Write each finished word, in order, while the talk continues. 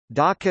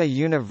Dhaka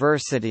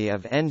University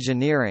of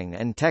Engineering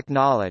and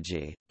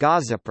Technology,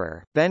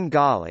 Gazipur,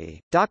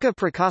 Bengali, Dhaka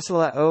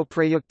Prakasala o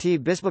Prayukti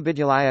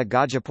Biswavidyalaya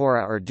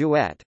Gazipura or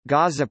Duet.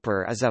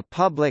 Gazipur is a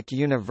public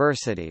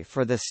university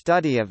for the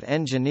study of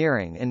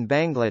engineering in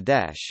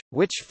Bangladesh,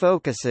 which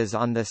focuses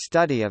on the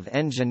study of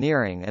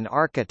engineering and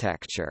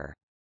architecture.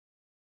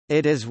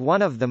 It is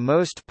one of the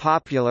most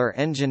popular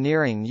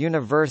engineering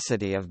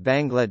university of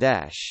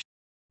Bangladesh.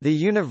 The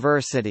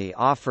university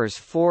offers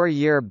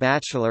 4-year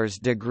bachelor's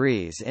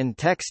degrees in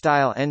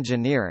textile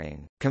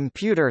engineering,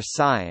 computer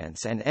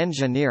science and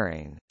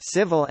engineering,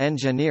 civil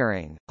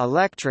engineering,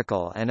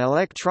 electrical and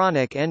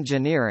electronic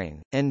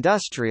engineering,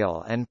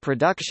 industrial and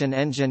production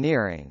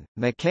engineering,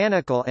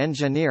 mechanical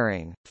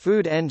engineering,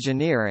 food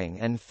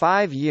engineering and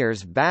 5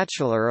 years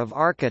Bachelor of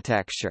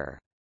Architecture.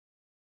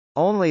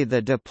 Only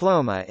the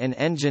diploma in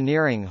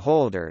engineering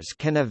holders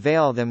can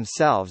avail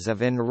themselves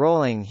of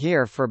enrolling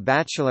here for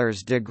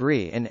bachelor's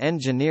degree in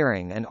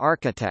engineering and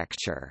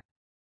architecture.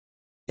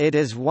 It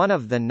is one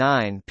of the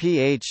 9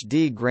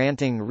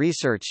 PhD-granting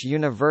research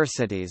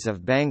universities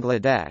of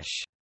Bangladesh.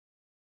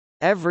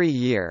 Every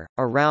year,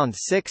 around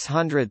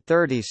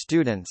 630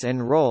 students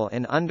enroll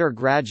in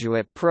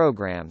undergraduate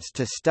programs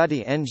to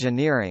study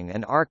engineering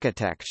and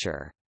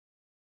architecture.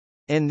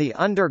 In the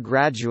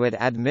undergraduate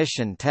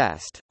admission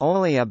test,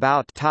 only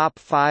about top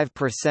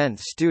 5%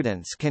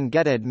 students can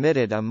get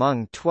admitted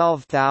among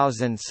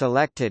 12,000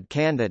 selected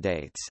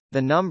candidates.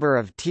 The number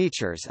of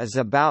teachers is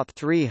about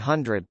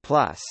 300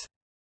 plus.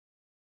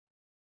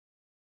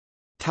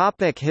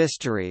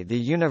 History. The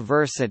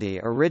university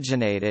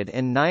originated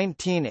in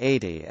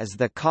 1980 as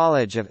the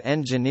College of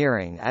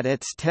Engineering at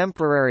its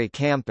temporary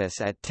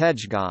campus at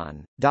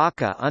Tejgaon,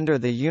 Dhaka under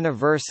the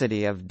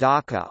University of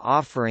Dhaka,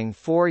 offering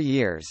 4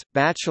 years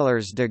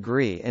bachelor's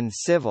degree in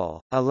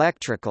civil,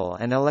 electrical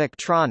and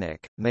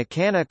electronic,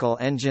 mechanical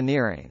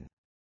engineering.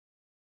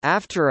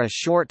 After a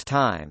short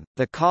time,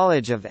 the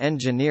College of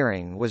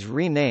Engineering was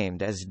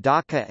renamed as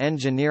Dhaka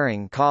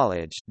Engineering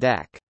College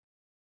 (DEC).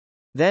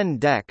 Then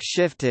DEC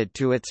shifted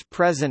to its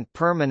present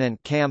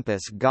permanent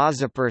campus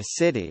Gazipur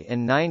city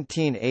in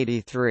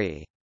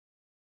 1983.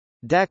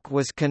 DEC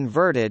was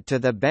converted to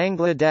the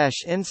Bangladesh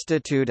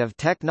Institute of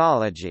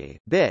Technology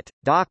 (BIT),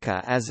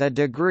 Dhaka as a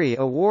degree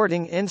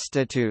awarding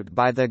institute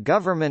by the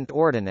government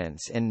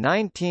ordinance in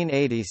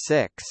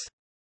 1986.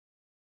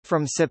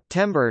 From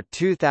September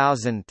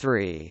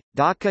 2003,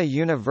 Dhaka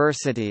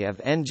University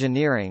of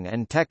Engineering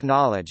and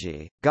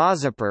Technology,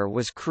 Gazipur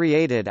was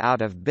created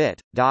out of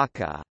BIT,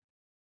 Dhaka.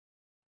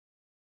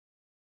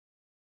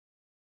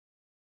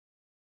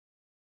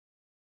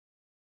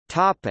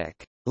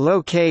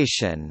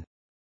 Location.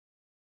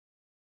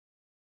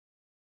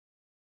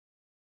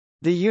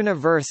 The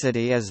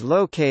university is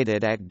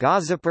located at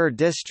Gazipur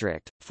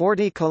district,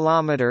 40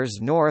 kilometers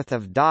north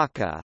of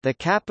Dhaka, the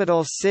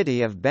capital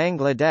city of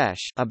Bangladesh,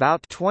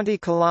 about 20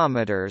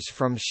 kilometers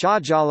from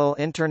Shahjalal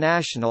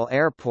International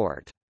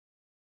Airport.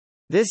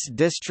 This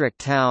district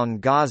town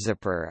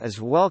Gazipur is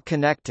well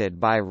connected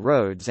by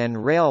roads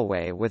and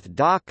railway with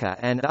Dhaka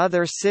and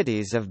other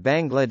cities of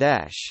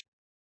Bangladesh.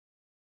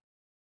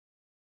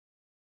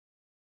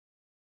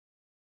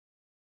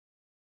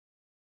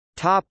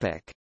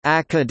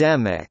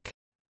 Academic.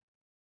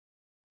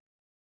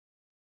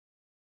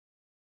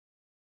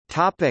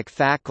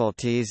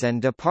 Faculties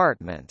and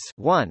departments.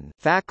 1.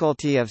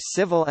 Faculty of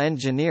Civil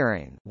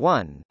Engineering.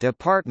 1.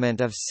 Department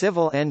of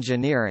Civil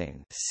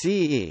Engineering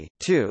 (CE).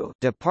 2.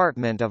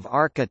 Department of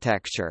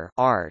Architecture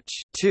 (ARCH).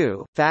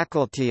 2.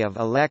 Faculty of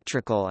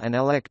Electrical and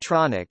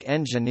Electronic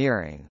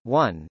Engineering.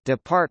 1.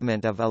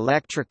 Department of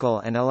Electrical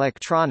and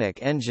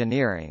Electronic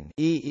Engineering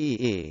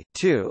EEE.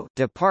 2.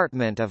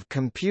 Department of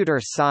Computer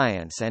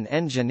Science and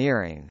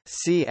Engineering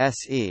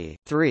 (CSE).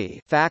 3.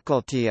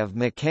 Faculty of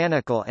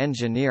Mechanical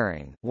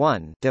Engineering.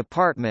 1.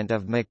 Department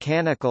of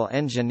Mechanical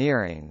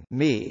Engineering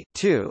 (ME).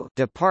 2.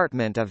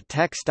 Department of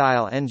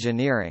Textile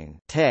Engineering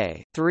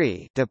 (TE).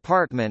 3.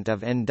 Department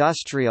of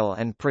Industrial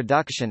and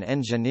Production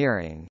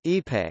Engineering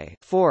 (EPE).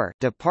 4.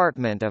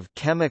 Department of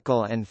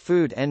Chemical and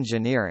Food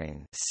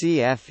Engineering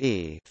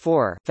 (CFE).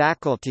 4.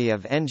 Faculty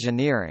of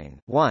Engineering.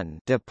 1.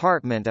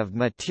 Department of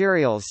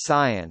Materials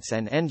Science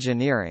and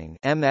Engineering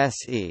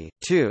 (MSE).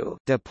 2.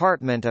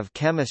 Department of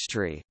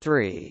Chemistry.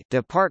 3.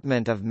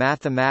 Department of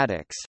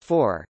Mathematics.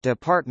 4.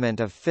 Department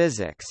of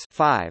Physics.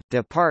 5.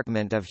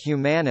 Department of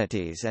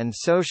Humanities and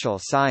Social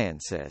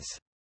Sciences.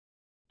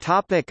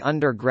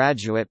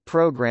 Undergraduate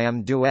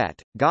program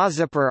Duet.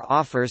 Gazipur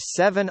offers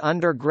 7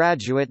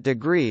 undergraduate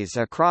degrees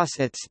across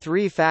its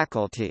 3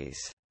 faculties.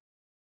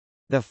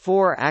 The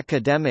 4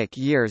 academic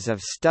years of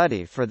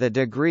study for the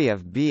degree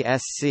of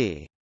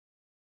BSc.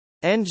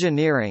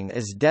 Engineering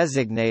is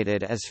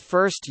designated as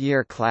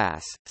first-year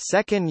class,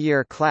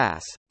 second-year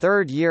class,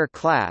 third-year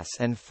class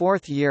and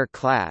fourth-year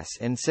class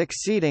in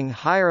succeeding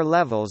higher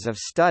levels of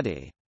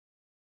study.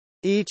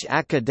 Each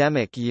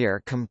academic year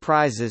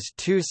comprises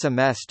 2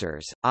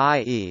 semesters,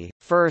 i.e.,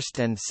 first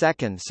and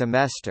second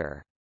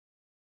semester.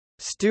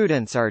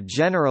 Students are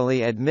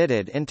generally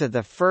admitted into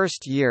the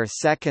first-year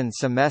second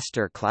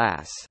semester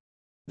class.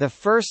 The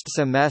first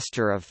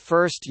semester of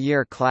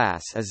first-year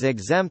class is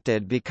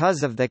exempted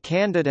because of the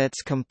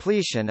candidate's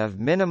completion of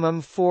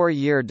minimum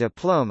 4-year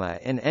diploma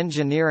in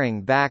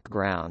engineering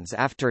backgrounds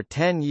after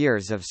 10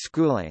 years of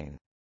schooling.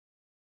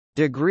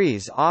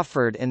 Degrees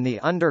offered in the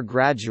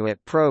undergraduate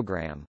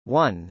program: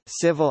 1.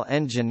 Civil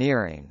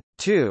engineering,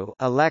 2.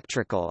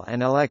 Electrical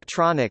and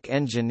electronic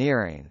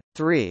engineering,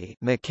 3.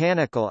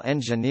 Mechanical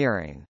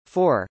engineering,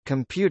 4.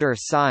 Computer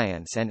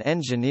science and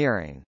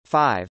engineering,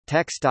 5.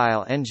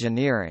 Textile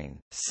engineering,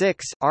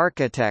 6.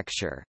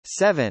 Architecture,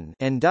 7.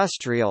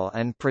 Industrial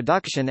and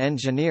production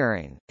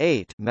engineering,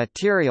 8.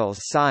 Materials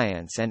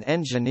science and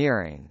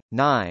engineering,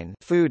 9.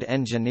 Food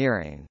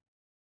engineering.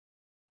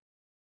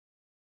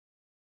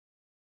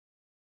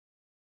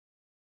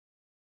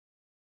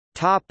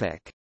 Topic: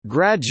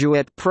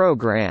 Graduate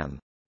program.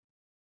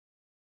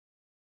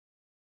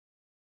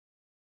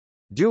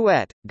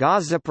 Duet,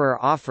 Gazipur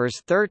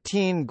offers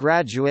 13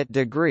 graduate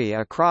degree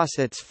across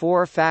its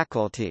 4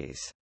 faculties.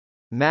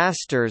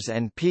 Master's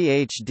and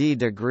PhD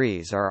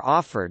degrees are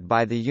offered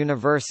by the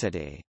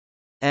university.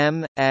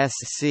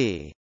 M.Sc.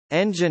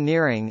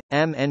 Engineering,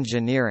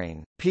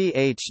 M.Engineering,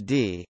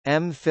 PhD,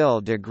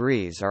 M.Phil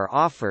degrees are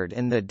offered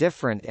in the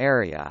different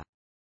area.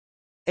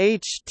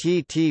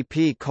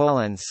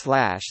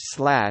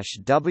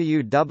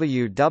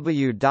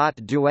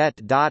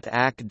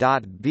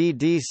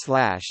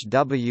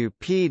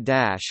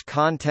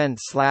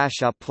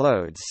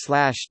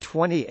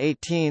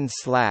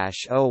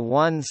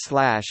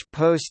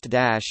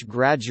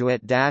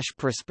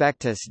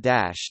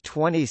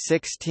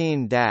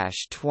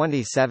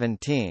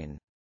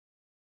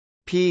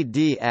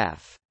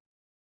 PDF.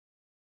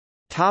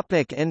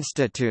 Topic: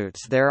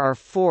 institutes. There are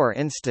 4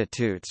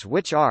 institutes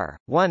which are: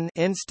 1.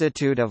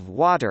 Institute of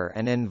Water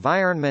and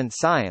Environment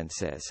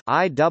Sciences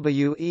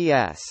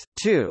 (IWES),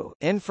 2.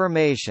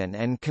 Information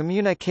and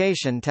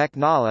Communication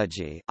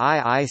Technology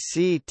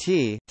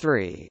 (IICT),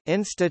 3.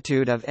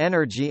 Institute of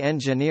Energy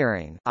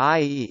Engineering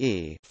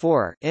 (IEE),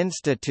 4.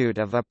 Institute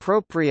of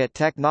Appropriate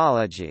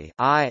Technology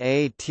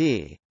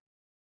 (IAT).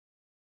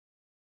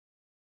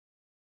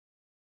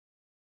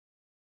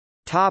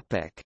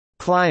 Topic: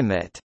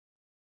 Climate.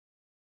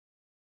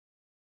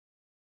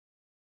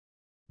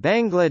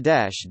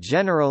 Bangladesh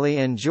generally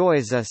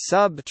enjoys a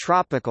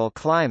sub-tropical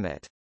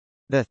climate.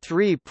 The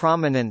 3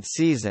 prominent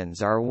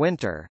seasons are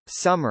winter,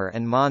 summer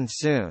and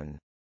monsoon.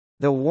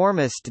 The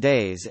warmest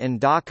days in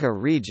Dhaka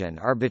region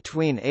are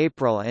between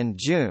April and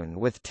June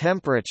with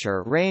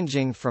temperature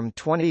ranging from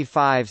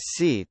 25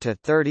 C to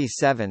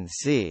 37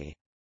 C.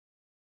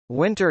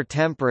 Winter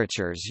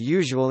temperatures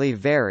usually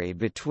vary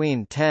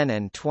between 10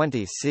 and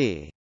 20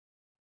 C.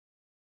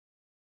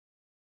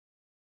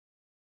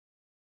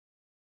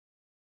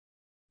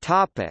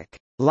 Topic: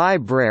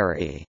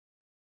 Library.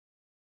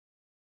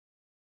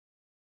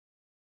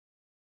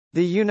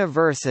 The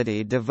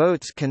university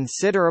devotes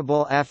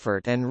considerable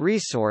effort and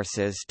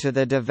resources to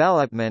the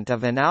development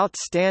of an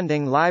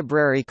outstanding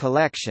library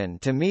collection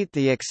to meet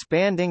the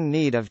expanding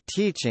need of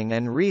teaching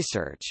and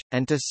research,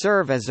 and to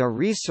serve as a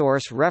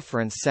resource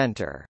reference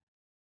center.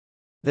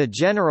 The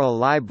General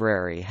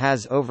Library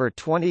has over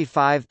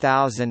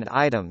 25,000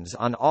 items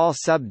on all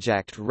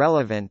subject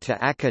relevant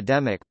to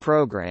academic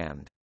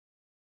programs.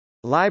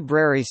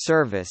 Library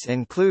service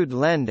include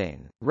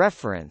lending,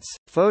 reference,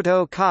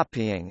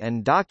 photocopying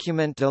and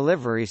document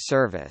delivery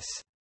service.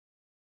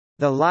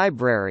 The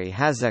library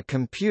has a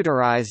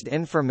computerized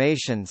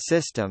information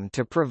system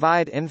to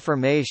provide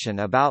information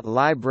about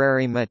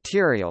library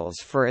materials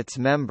for its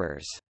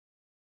members.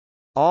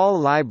 All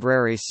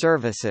library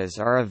services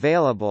are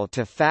available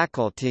to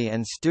faculty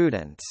and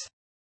students.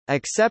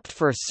 Except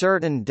for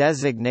certain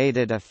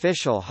designated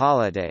official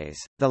holidays,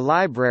 the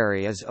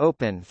library is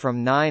open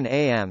from 9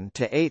 a.m.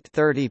 to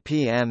 8:30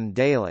 p.m.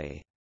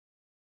 daily.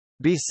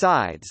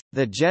 Besides,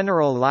 the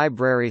general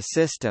library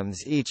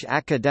systems each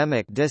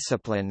academic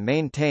discipline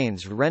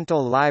maintains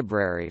rental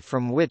library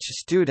from which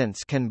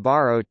students can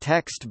borrow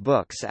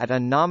textbooks at a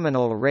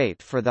nominal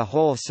rate for the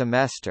whole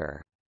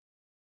semester.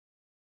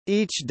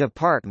 Each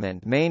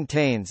department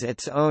maintains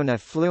its own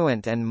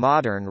affluent and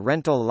modern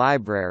rental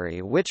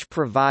library which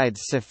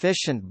provides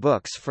sufficient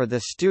books for the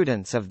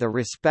students of the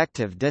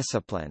respective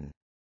discipline.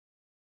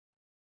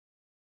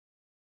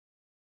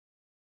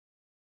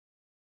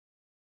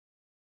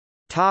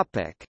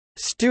 Topic: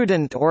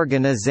 Student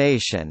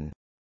organization.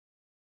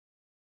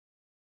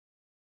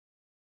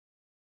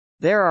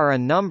 There are a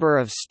number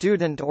of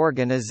student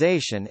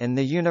organization in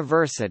the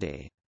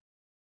university.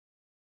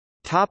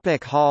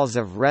 Topic: halls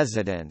of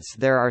residence.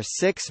 There are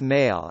 6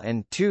 male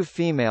and 2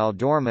 female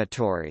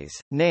dormitories,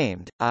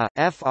 named A.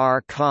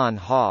 Fr. Khan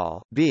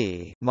Hall,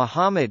 B.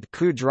 Muhammad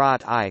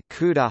Qudrat I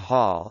Quda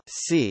Hall,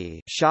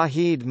 C.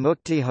 Shahid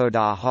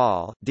Muktihoda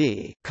Hall,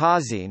 D.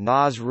 Qazi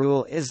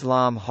Nazrul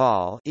Islam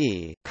Hall,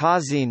 E.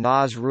 Qazi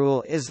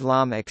Nazrul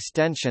Islam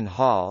Extension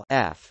Hall,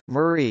 F.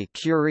 Marie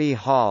Curie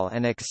Hall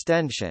and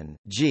Extension,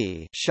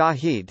 G.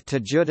 Shahid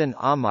Tajuddin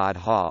Ahmad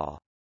Hall.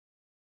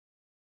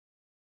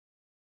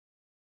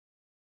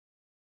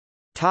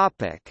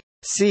 Topic: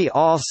 See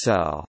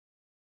also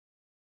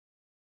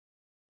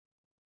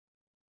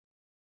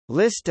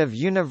List of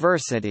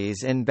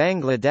universities in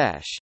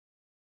Bangladesh.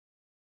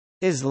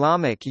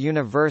 Islamic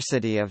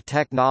University of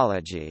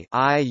Technology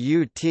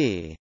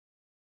 (IUT).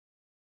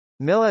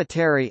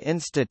 Military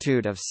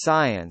Institute of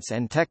Science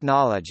and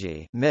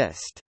Technology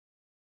 (MIST).